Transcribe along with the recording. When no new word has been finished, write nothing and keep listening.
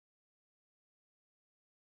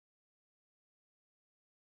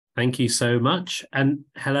Thank you so much. And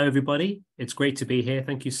hello, everybody. It's great to be here.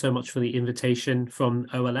 Thank you so much for the invitation from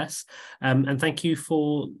OLS. And thank you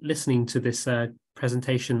for listening to this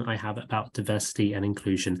presentation I have about diversity and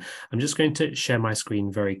inclusion. I'm just going to share my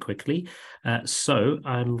screen very quickly. So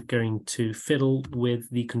I'm going to fiddle with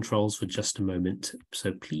the controls for just a moment.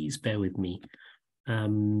 So please bear with me. There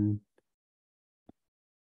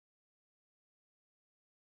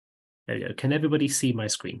we go. Can everybody see my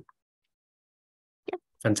screen?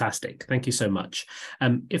 Fantastic. Thank you so much.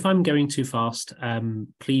 If I'm going too fast,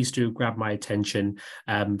 please do grab my attention.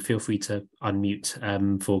 Feel free to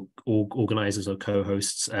unmute for organizers or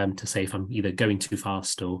co-hosts to say if I'm either going too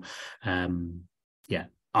fast or, are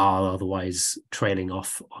otherwise trailing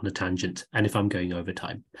off on a tangent, and if I'm going over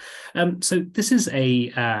time. So this is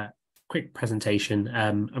a quick presentation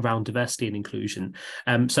around diversity and inclusion.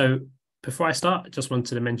 So before I start, I just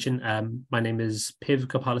wanted to mention my name is Piv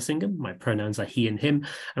Gopalasingham. My pronouns are he and him,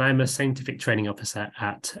 and I'm a scientific training officer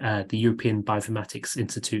at the European Bioinformatics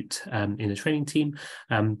Institute in a training team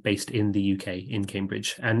based in the UK, in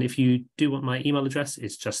Cambridge. And if you do want my email address,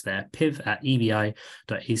 it's just there, piv@ebi.ac.uk.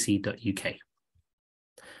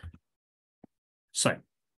 So,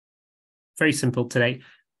 very simple today.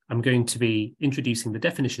 I'm going to be introducing the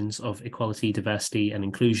definitions of equality, diversity, and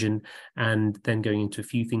inclusion, and then going into a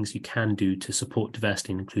few things you can do to support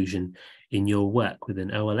diversity and inclusion in your work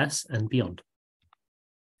within OLS and beyond.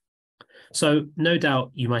 So no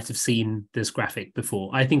doubt you might have seen this graphic before.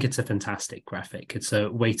 I think it's a fantastic graphic. It's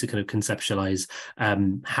a way to kind of conceptualize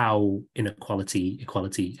how inequality,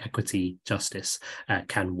 equality, equity, justice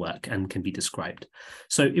can work and can be described.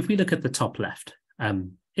 So if we look at the top left,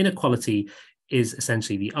 inequality is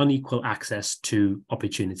essentially the unequal access to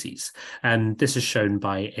opportunities. And this is shown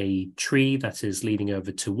by a tree that is leaning over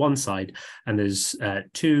to one side, and there's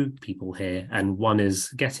two people here, and one is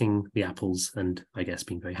getting the apples and I guess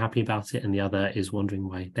being very happy about it, and the other is wondering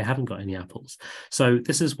why they haven't got any apples. So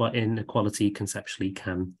this is what inequality conceptually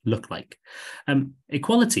can look like.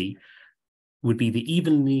 Equality would be the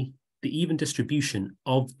even distribution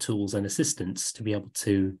of tools and assistance to be able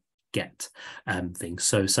to get things.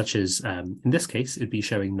 So such as in this case, it'd be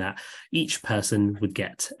showing that each person would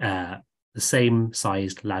get the same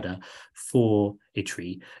sized ladder for a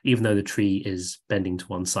tree, even though the tree is bending to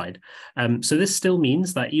one side. So this still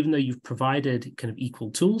means that even though you've provided kind of equal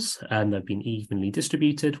tools and they've been evenly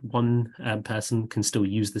distributed, one person can still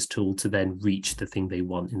use this tool to then reach the thing they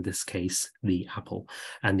want, in this case, the apple,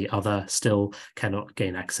 and the other still cannot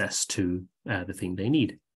gain access to the thing they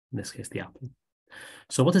need, in this case, the apple.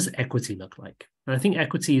 So what does equity look like? And I think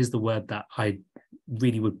equity is the word that I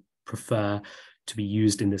really would prefer to be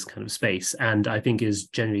used in this kind of space, and I think is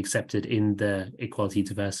generally accepted in the equality,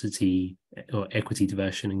 diversity, or equity,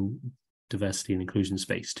 diversity and inclusion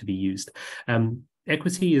space to be used.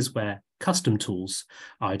 Equity is where custom tools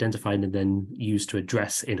are identified and then used to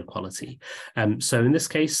address inequality. So in this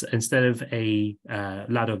case, instead of a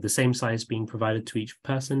ladder of the same size being provided to each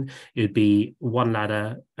person, it would be one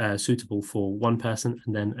ladder suitable for one person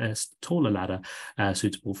and then a taller ladder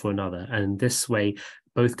suitable for another. And this way,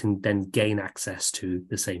 both can then gain access to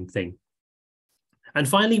the same thing. And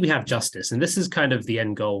finally, we have justice. And this is kind of the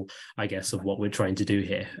end goal, I guess, of what we're trying to do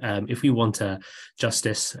here. If we want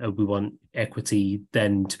justice, we want equity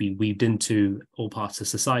then to be weaved into all parts of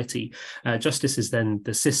society. Justice is then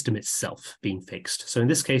the system itself being fixed. So in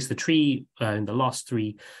this case, the tree in the last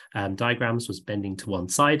three diagrams was bending to one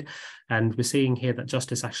side. And we're seeing here that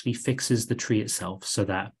justice actually fixes the tree itself so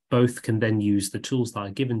that both can then use the tools that are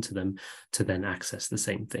given to them to then access the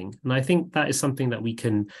same thing. And I think that is something that we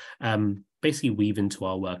can basically weave into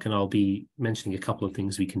our work, and I'll be mentioning a couple of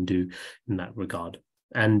things we can do in that regard.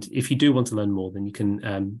 And if you do want to learn more, then you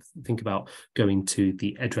can think about going to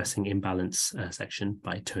the Addressing Imbalance section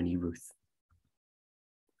by Tony Ruth.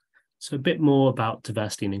 So a bit more about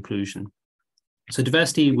diversity and inclusion. So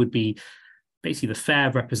diversity would be basically the fair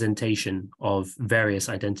representation of various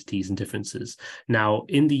identities and differences. Now,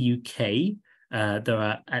 in the UK, there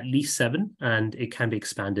are at least 7, and it can be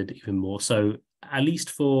expanded even more. So at least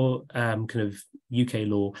for kind of UK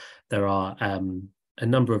law, there are a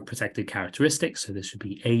number of protected characteristics. So this should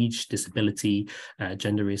be age, disability,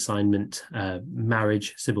 gender reassignment,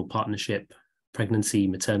 marriage, civil partnership, pregnancy,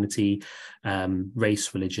 maternity,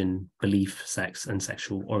 race, religion, belief, sex, and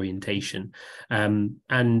sexual orientation.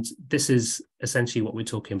 And this is essentially what we're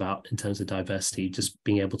talking about in terms of diversity, just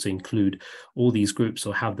being able to include all these groups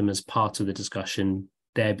or have them as part of the discussion,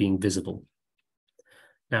 there being visible.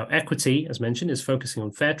 Now, equity, as mentioned, is focusing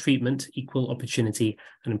on fair treatment, equal opportunity,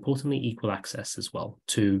 and importantly, equal access as well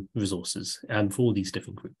to resources for all these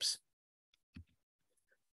different groups.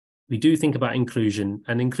 we do think about inclusion,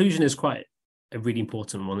 and inclusion is quite a really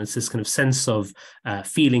important one. It's this kind of sense of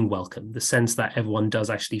feeling welcome, the sense that everyone does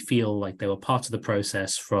actually feel like they were part of the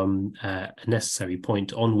process from a necessary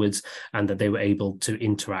point onwards, and that they were able to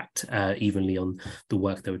interact evenly on the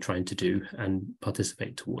work they were trying to do and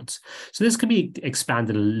participate towards. So this can be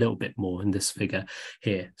expanded a little bit more in this figure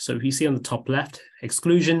here. So if you see on the top left,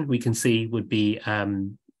 exclusion, we can see would be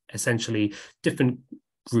essentially different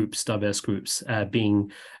groups, diverse groups, being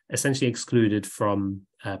essentially excluded from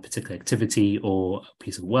a particular activity or a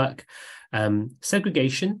piece of work.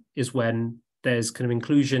 Segregation is when there's kind of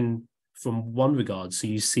inclusion from one regard. So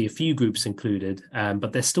you see a few groups included,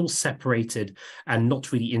 but they're still separated and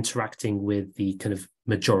not really interacting with the kind of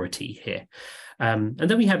majority here. And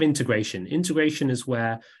then we have integration. Integration is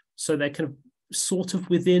where, so they're kind of sort of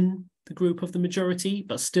within the group of the majority,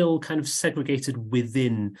 but still kind of segregated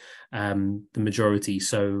within the majority.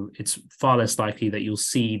 So it's far less likely that you'll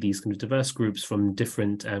see these kind of diverse groups from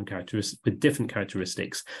different characteristics, with different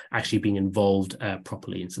characteristics, actually being involved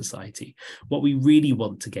properly in society. What we really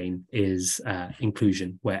want to gain is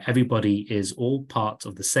inclusion, where everybody is all part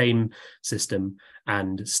of the same system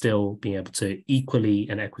and still being able to equally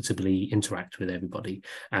and equitably interact with everybody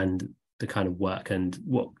and the kind of work and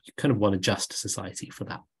what you kind of want to adjust society for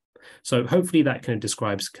that. So hopefully that kind of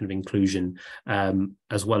describes kind of inclusion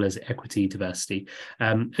as well as equity, diversity.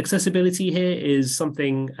 Accessibility here is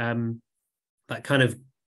something that kind of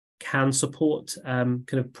can support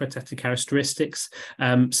kind of protected characteristics.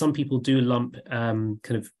 Some people do lump kind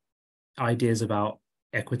of ideas about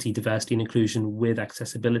equity, diversity, and inclusion with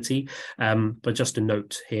accessibility. But just a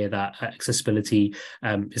note here that accessibility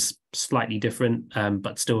is slightly different,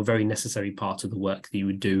 but still a very necessary part of the work that you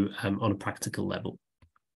would do on a practical level.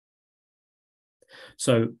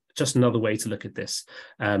 So just another way to look at this,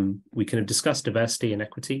 we can have discussed diversity and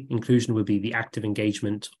equity. Inclusion would be the active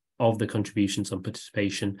engagement of the contributions and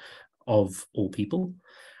participation of all people.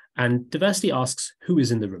 And diversity asks, who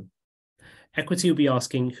is in the room? Equity will be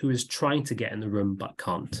asking who is trying to get in the room but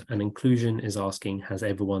can't. And inclusion is asking, has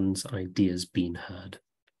everyone's ideas been heard?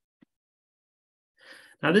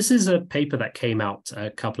 Now, this is a paper that came out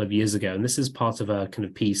a couple of years ago, and this is part of a kind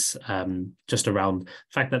of piece just around the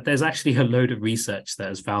fact that there's actually a load of research that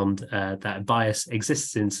has found that bias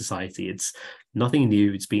exists in society. It's nothing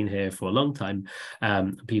new. It's been here for a long time.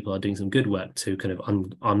 People are doing some good work to kind of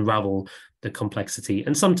unravel the complexity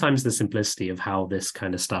and sometimes the simplicity of how this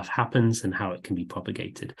kind of stuff happens and how it can be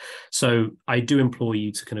propagated. So I do implore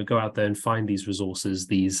you to kind of go out there and find these resources,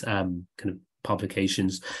 these kind of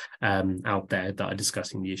publications out there that are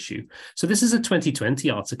discussing the issue. So this is a 2020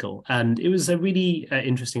 article, and it was a really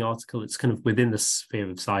interesting article. It's kind of within the sphere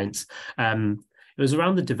of science. It was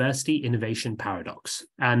around the diversity innovation paradox.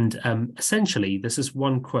 And essentially, this is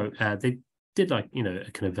one quote. They did a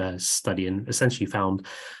kind of a study and essentially found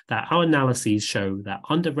that our analyses show that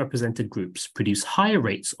underrepresented groups produce higher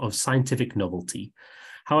rates of scientific novelty.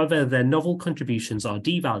 However, their novel contributions are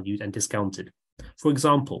devalued and discounted. For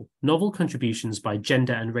example, novel contributions by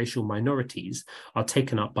gender and racial minorities are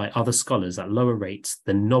taken up by other scholars at lower rates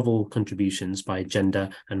than novel contributions by gender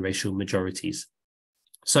and racial majorities.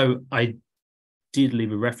 So I did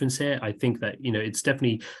leave a reference here. I think that, it's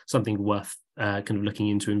definitely something worth kind of looking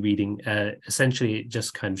into and reading. Essentially, it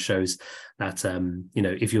just kind of shows that,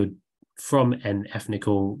 if you're from an ethnic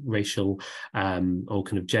or racial or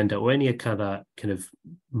kind of gender or any other kind of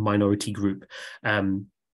minority group,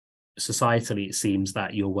 societally, it seems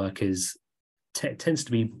that your work tends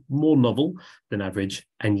to be more novel than average,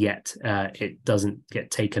 and yet it doesn't get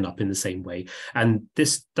taken up in the same way. And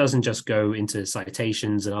this doesn't just go into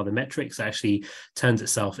citations and other metrics. It actually turns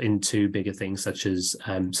itself into bigger things such as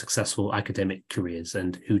successful academic careers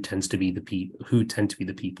and who tend to be the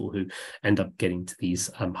people who end up getting to these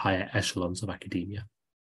higher echelons of academia.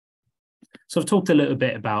 So I've talked a little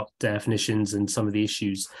bit about definitions and some of the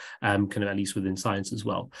issues, kind of at least within science as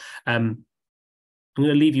well. I'm going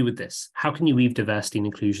to leave you with this. How can you weave diversity and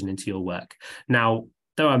inclusion into your work? Now,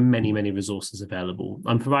 there are many, many resources available.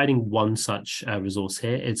 I'm providing one such resource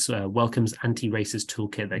here. It's Wellcome's Anti-Racist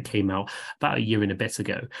Toolkit that came out about a year and a bit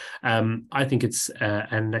ago. I think it's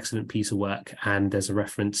an excellent piece of work, and there's a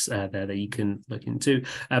reference there that you can look into.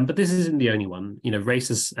 But this isn't the only one. Race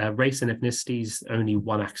and ethnicity is only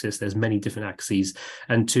one axis. There's many different axes.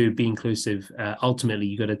 And to be inclusive, ultimately,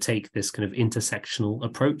 you've got to take this kind of intersectional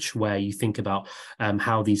approach where you think about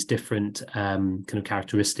how these different kind of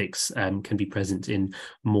characteristics can be present in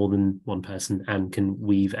more than one person and can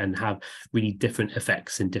weave and have really different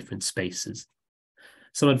effects in different spaces.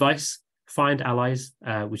 Some advice: find allies,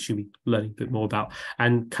 which you'll be learning a bit more about,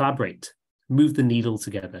 and collaborate, move the needle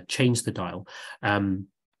together, change the dial.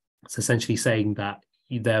 It's essentially saying that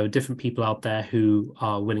there are different people out there who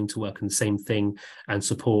are willing to work on the same thing and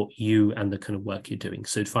support you and the kind of work you're doing.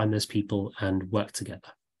 So find those people and work together.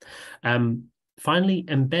 Finally,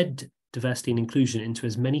 embed diversity and inclusion into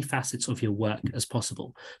as many facets of your work as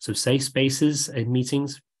possible. So safe spaces in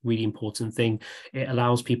meetings, really important thing. It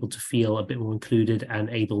allows people to feel a bit more included and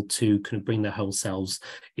able to kind of bring their whole selves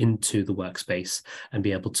into the workspace and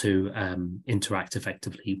be able to interact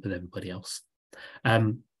effectively with everybody else.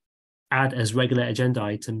 Add as regular agenda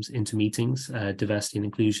items into meetings, diversity and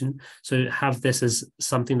inclusion. So have this as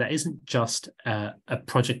something that isn't just a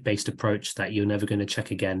project-based approach that you're never going to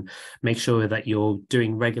check again. Make sure that you're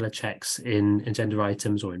doing regular checks in agenda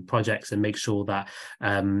items or in projects, and make sure that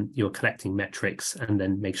you're collecting metrics, and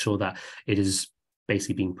then make sure that it is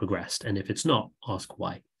basically being progressed. And if it's not, ask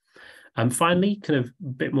why. Finally, kind of a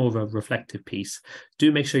bit more of a reflective piece.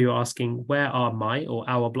 Do make sure you're asking, where are my or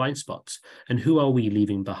our blind spots, and who are we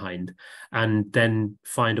leaving behind? And then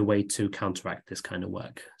find a way to counteract this kind of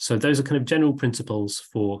work. So those are kind of general principles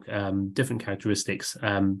for different characteristics,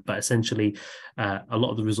 but essentially a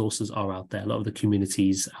lot of the resources are out there. A lot of the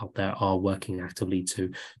communities out there are working actively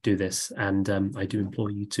to do this. And I do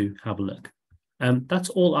implore you to have a look. That's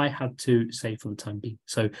all I had to say for the time being.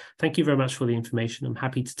 So thank you very much for the information. I'm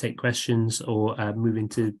happy to take questions or move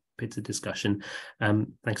into bits of discussion.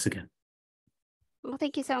 Thanks again. Well,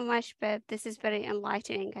 thank you so much, Beth. This is very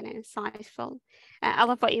enlightening and insightful. I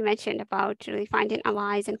love what you mentioned about really finding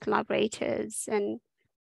allies and collaborators, and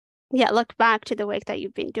look back to the work that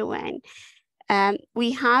you've been doing.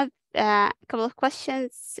 We have a couple of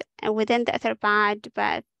questions within the Etherpad,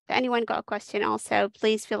 but if anyone got a question also,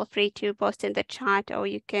 please feel free to post in the chat, or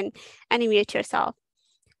you can unmute yourself.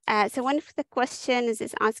 So one of the questions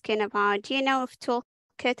is asking about, do you know of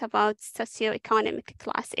toolkit about socioeconomic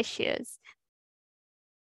class issues?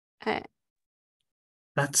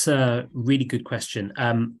 That's a really good question.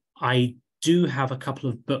 I do have a couple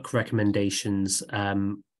of book recommendations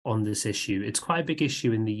on this issue. It's quite a big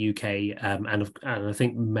issue in the UK, and I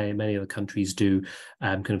think many other countries do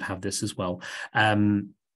kind of have this as well.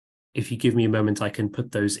 If you give me a moment, I can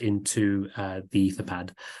put those into the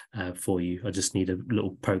Etherpad for you. I just need a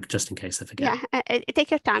little poke just in case I forget. Yeah, take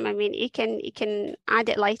your time. I mean, you can add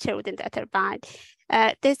it later within the Etherpad.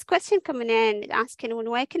 There's a question coming in asking, when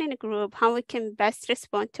working in a group, how we can best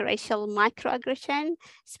respond to racial microaggression,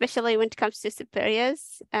 especially when it comes to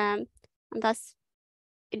superiors. And that's,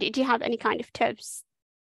 do you have any kind of tips?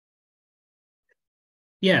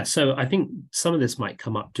 Yeah, so I think some of this might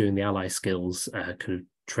come up during the ally skills kind of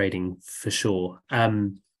trading for sure.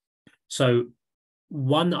 So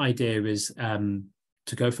one idea is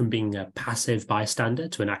to go from being a passive bystander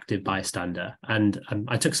to an active bystander. And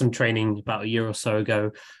I took some training about a year or so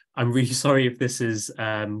ago. I'm really sorry if this is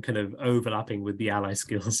kind of overlapping with the ally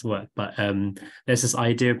skills work, but there's this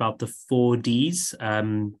idea about the 4Ds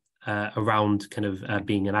around kind of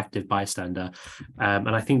being an active bystander. And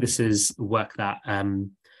I think this is work that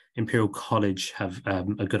Imperial College have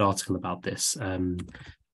a good article about this.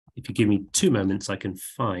 If you give me 2 moments, I can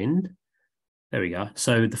find. There we go.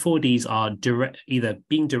 So the 4Ds are either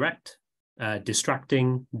being direct,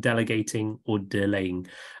 distracting, delegating, or delaying.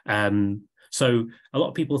 So a lot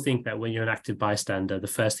of people think that when you're an active bystander, the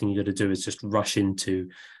first thing you got to do is just rush into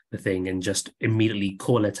the thing and just immediately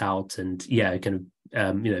call it out. And yeah, kind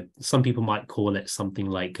of, some people might call it something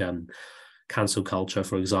like cancel culture,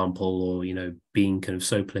 for example, or, being kind of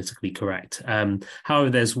so politically correct. However,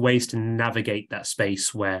 there's ways to navigate that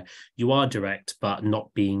space where you are direct, but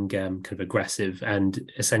not being kind of aggressive.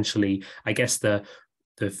 And essentially, I guess the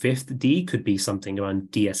 5th D could be something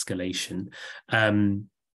around de-escalation.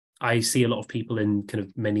 I see a lot of people in kind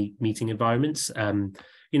of many meeting environments,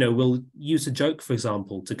 will use a joke, for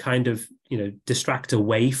example, to kind of, distract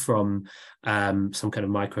away from some kind of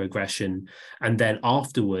microaggression, and then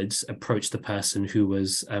afterwards approach the person who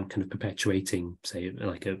was kind of perpetuating, say,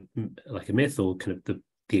 like a myth, or kind of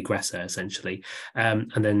the aggressor, essentially, and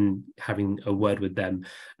then having a word with them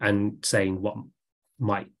and saying what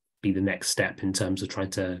might be the next step in terms of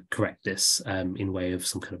trying to correct this in way of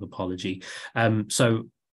some kind of apology. So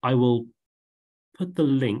I will put the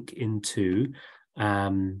link into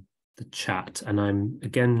the chat, and I'm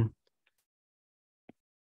again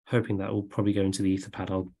hoping that will probably go into the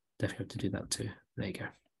Etherpad. I'll definitely have to do that too. There you go.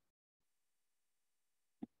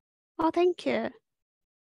 Oh, thank you.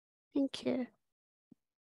 Thank you.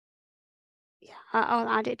 Yeah, I'll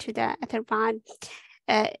add it to the Etherpad.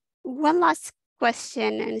 One last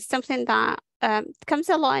question, and it's something that comes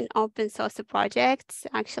a lot in open source projects,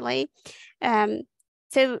 actually.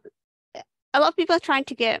 So a lot of people are trying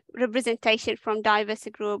to get representation from diverse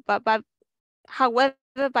group, but however,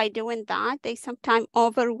 by doing that, they sometimes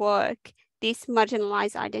overwork these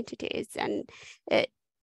marginalized identities. And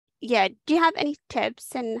yeah, do you have any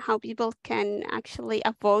tips on how people can actually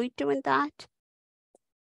avoid doing that?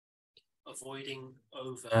 Avoiding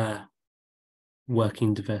over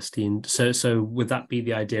working diversity, and so would that be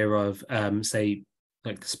the idea of say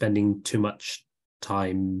like spending too much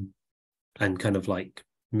time and kind of like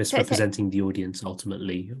misrepresenting the audience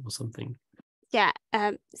ultimately or something? Yeah.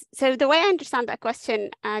 So the way I understand that question,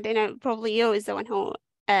 I don't know, probably you is the one who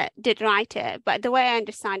did write it, but the way I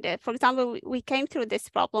understand it, for example, we came through this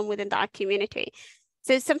problem within our community.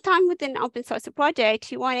 So sometime within open source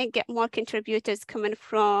project, you want to get more contributors coming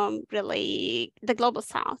from really the global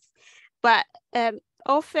south. But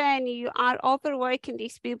often you are overworking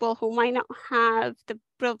these people who might not have the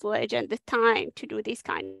privilege and the time to do these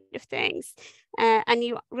kind of things. And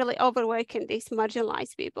you really overworking these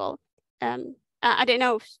marginalized people. I don't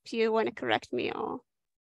know if you want to correct me or.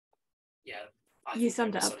 Yeah, you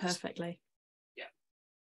summed it up perfectly. Yeah,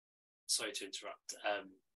 sorry to interrupt.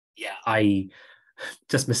 Yeah, I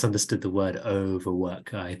just misunderstood the word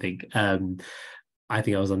overwork. I think I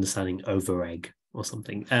was understanding overegg or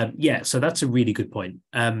something. Yeah, so that's a really good point.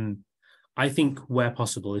 I think where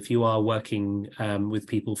possible, if you are working with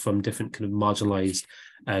people from different kind of marginalized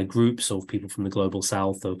groups, or people from the global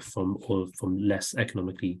south, or from less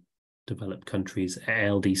economically developed countries,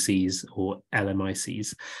 LDCs or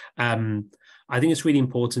LMICs, I think it's really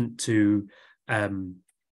important to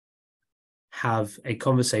have a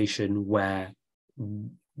conversation where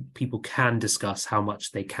people can discuss how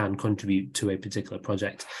much they can contribute to a particular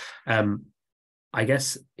project. I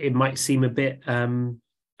guess it might seem a bit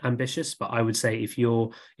ambitious, but I would say if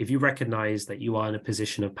you recognize that you are in a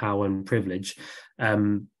position of power and privilege,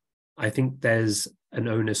 I think there's an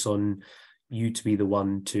onus on you to be the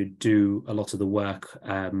one to do a lot of the work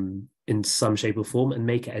in some shape or form, and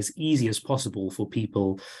make it as easy as possible for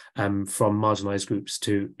people from marginalized groups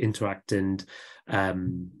to interact and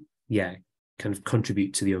kind of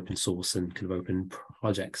contribute to the open source and kind of open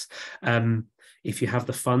projects. If you have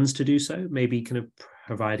the funds to do so, maybe kind of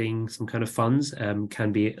providing some kind of funds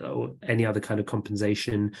can be, or any other kind of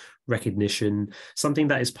compensation, recognition, something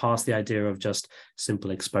that is past the idea of just simple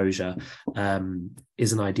exposure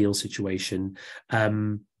is an ideal situation.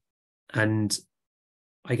 And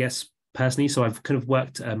I guess personally, so I've kind of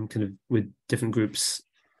worked kind of with different groups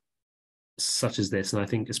such as this, and I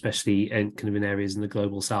think especially in kind of in areas in the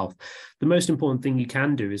global south, the most important thing you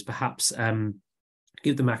can do is perhaps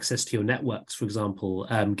give them access to your networks, for example,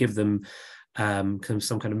 give them kind of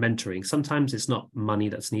some kind of mentoring. Sometimes it's not money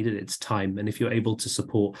that's needed, it's time. And if you're able to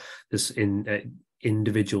support this in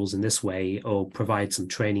individuals in this way, or provide some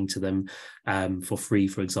training to them for free,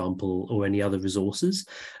 for example, or any other resources,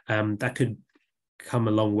 that could come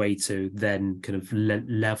a long way to then kind of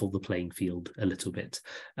level the playing field a little bit,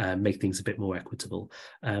 make things a bit more equitable.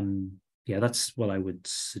 Yeah, that's what I would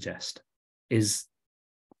suggest.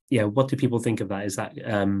 What do people think of that? Is that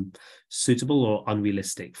suitable or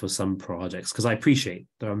unrealistic for some projects? Because I appreciate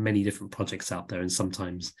there are many different projects out there, and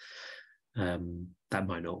sometimes that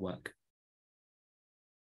might not work.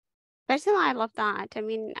 Personally, I love that. I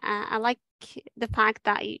mean, I like the fact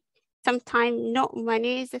that sometimes not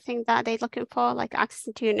money is the thing that they're looking for, like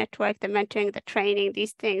access to your network, the mentoring, the training.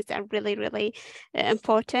 These things are really, really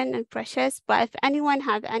important and precious. But if anyone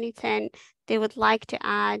have anything they would like to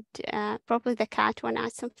add, probably the cat want to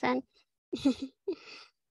add something.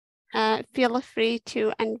 Feel free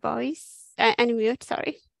to unmute,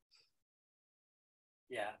 sorry.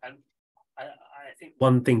 Yeah, and I think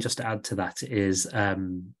one thing just to add to that is,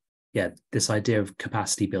 this idea of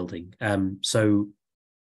capacity building. So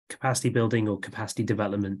capacity building or capacity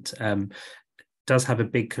development does have a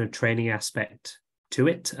big kind of training aspect to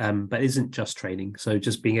it, but isn't just training. So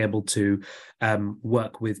just being able to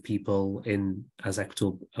work with people in as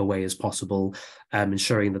equitable a way as possible,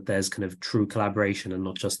 ensuring that there's kind of true collaboration and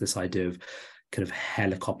not just this idea of kind of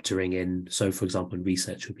helicoptering in. So for example, in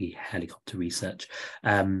research would be helicopter research.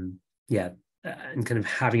 And kind of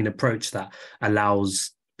having an approach that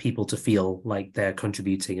allows people to feel like they're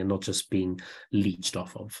contributing and not just being leached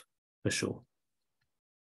off of, for sure.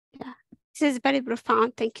 Yeah, this is very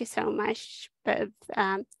profound. Thank you so much, Bev.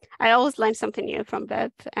 I always learn something new from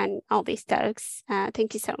Bev and all these talks.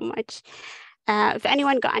 Thank you so much. If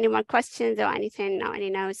anyone got any more questions or anything or any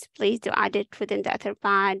notes, please do add it within the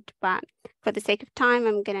Etherpad. But for the sake of time,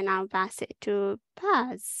 I'm going to now pass it to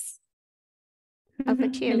Paz. Over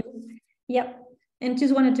to you. Yep. And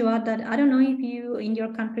just wanted to add that I don't know if you in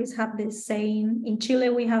your countries have this saying. In Chile,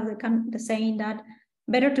 we have the saying that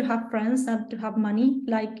better to have friends than to have money.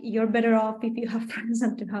 Like you're better off if you have friends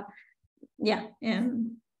than to have yeah, I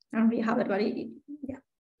don't really have it, but yeah,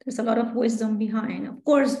 there's a lot of wisdom behind. Of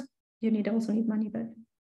course, you also need money, but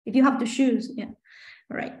if you have to choose, yeah,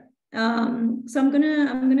 all right. So I'm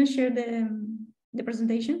gonna share the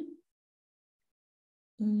presentation.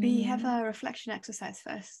 We have a reflection exercise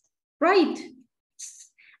first. Right.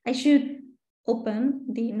 I should check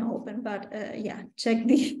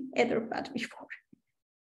the Etherpad before.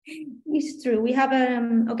 It's true. We have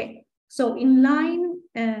okay. So in line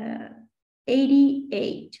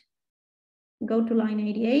 88, go to line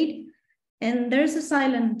 88, and there's a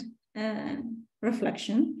silent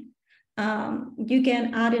reflection. You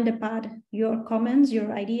can add in the pad your comments,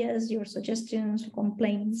 your ideas, your suggestions,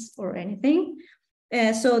 complaints, or anything.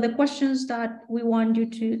 So the questions that we want you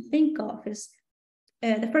to think of is,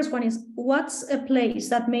 the first one is, what's a place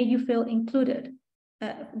that made you feel included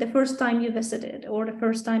the first time you visited, or the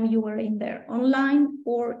first time you were in there, online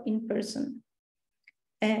or in person?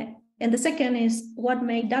 And the second is, what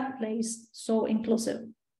made that place so inclusive?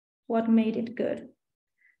 What made it good?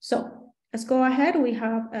 So let's go ahead. We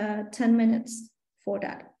have 10 minutes for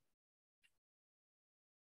that.